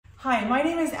Hi, my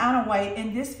name is Anna White.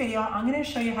 In this video, I'm going to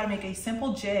show you how to make a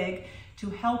simple jig to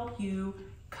help you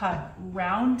cut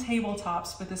round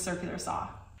tabletops with a circular saw.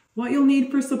 What you'll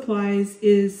need for supplies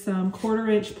is some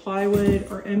 1/4-inch plywood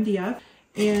or MDF,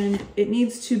 and it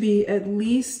needs to be at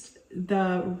least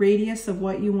the radius of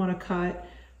what you want to cut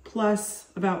plus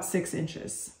about 6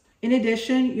 inches. In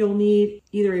addition, you'll need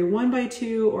either a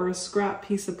 1x2 or a scrap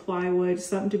piece of plywood,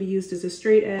 something to be used as a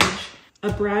straight edge,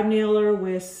 a brad nailer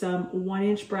with some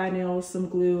 1-inch brad nails, some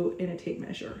glue, and a tape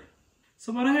measure.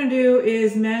 So what I'm going to do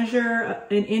is measure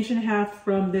 1.5 inches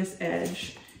from this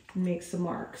edge and make some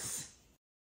marks.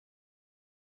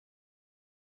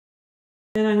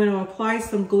 Then I'm going to apply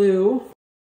some glue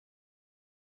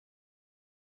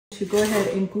to go ahead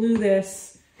and glue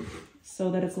this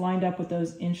so that it's lined up with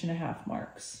those 1.5 inch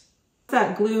marks.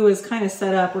 That glue is kind of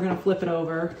set up, we're going to flip it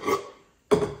over.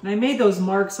 And I made those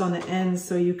marks on the ends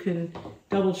so you can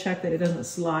double check that it doesn't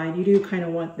slide. You do kind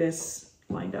of want this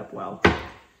lined up well.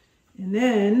 And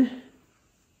then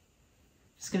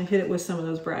just going to hit it with some of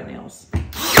those brad nails.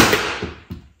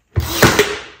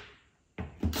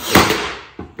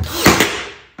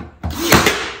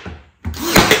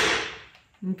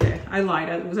 Okay, I lied.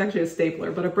 It was actually a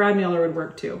stapler, but a brad nailer would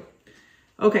work too.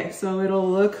 Okay, so it'll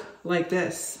look like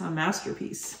this, a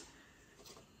masterpiece.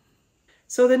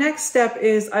 So the next step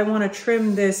is I want to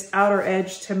trim this outer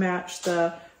edge to match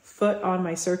the foot on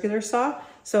my circular saw.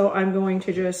 So I'm going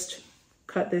to just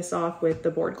cut this off with the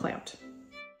board clamped.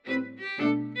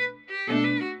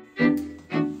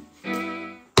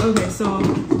 Okay, so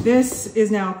this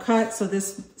is now cut. So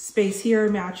this space here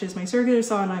matches my circular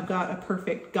saw, and I've got a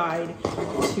perfect guide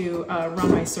to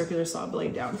run my circular saw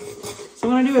blade down. So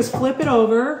what I'm gonna do is flip it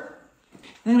over.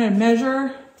 I'm gonna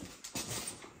measure,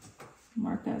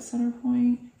 mark that center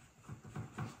point.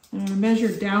 I'm gonna measure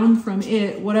down from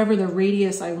it, whatever the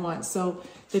radius I want. So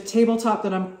the tabletop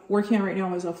that I'm working on right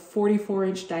now is a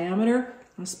 44-inch diameter. I'm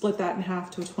gonna split that in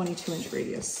half to a 22-inch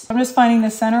radius. I'm just finding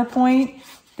the center point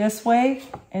this way,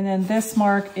 and then this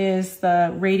mark is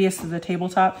the radius of the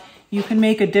tabletop. You can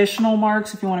make additional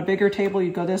marks. If you want a bigger table,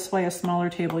 you'd go this way. A smaller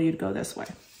table, you'd go this way.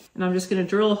 And I'm just gonna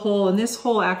drill a hole, and this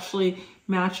hole actually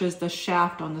matches the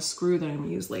shaft on the screw that I'm gonna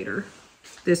use later.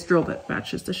 This drill bit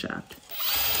matches the shaft.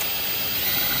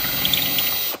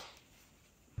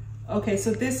 Okay,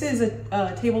 so this is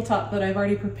a tabletop that I've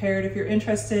already prepared. If you're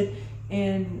interested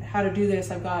in how to do this,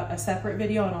 I've got a separate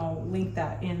video, and I'll link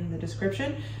that in the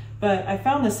description. But I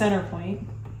found the center point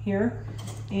here,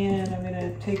 and I'm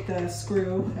gonna take the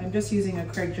screw. I'm just using a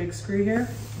Kreg jig screw here,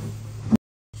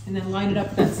 and then line it up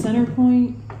at that center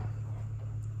point.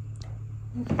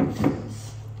 And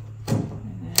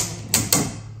then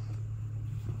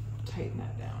tighten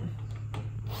that down.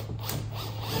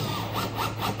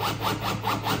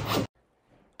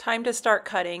 Time to start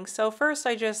cutting. So first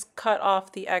I just cut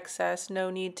off the excess.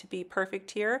 No need to be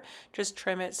perfect here. Just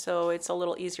trim it so it's a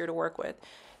little easier to work with.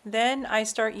 Then I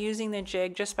start using the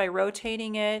jig just by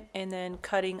rotating it and then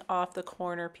cutting off the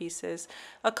corner pieces.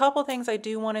 A couple things I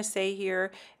do want to say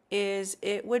here is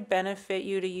it would benefit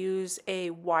you to use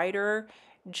a wider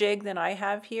jig than I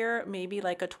have here, maybe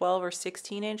like a 12 or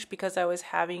 16 inch, because I was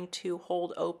having to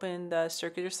hold open the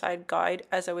circular side guide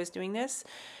as I was doing this.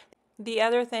 The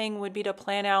other thing would be to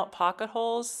plan out pocket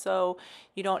holes so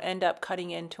you don't end up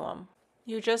cutting into them.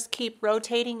 You just keep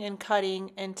rotating and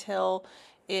cutting until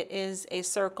it is a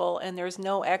circle and there's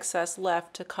no excess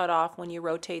left to cut off when you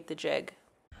rotate the jig.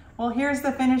 Well, here's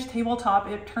the finished tabletop.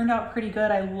 It turned out pretty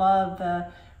good. I love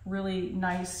the really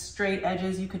nice straight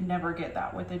edges. You could never get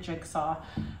that with a jigsaw.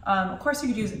 Of course, you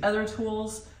could use other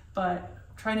tools, but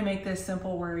trying to make this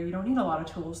simple where you don't need a lot of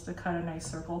tools to cut a nice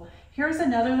circle. Here's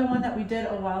another one that we did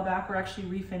a while back. We're actually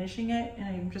refinishing it, and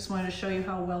I just wanted to show you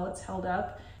how well it's held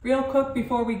up. Real quick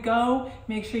before we go,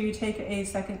 make sure you take a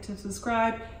second to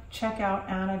subscribe. Check out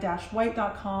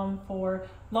anna-white.com for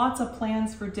lots of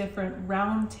plans for different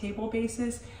round table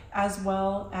bases, as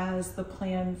well as the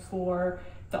plan for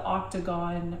the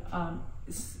octagon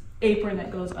apron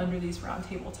that goes under these round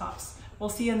tabletops. We'll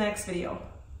see you in the next video.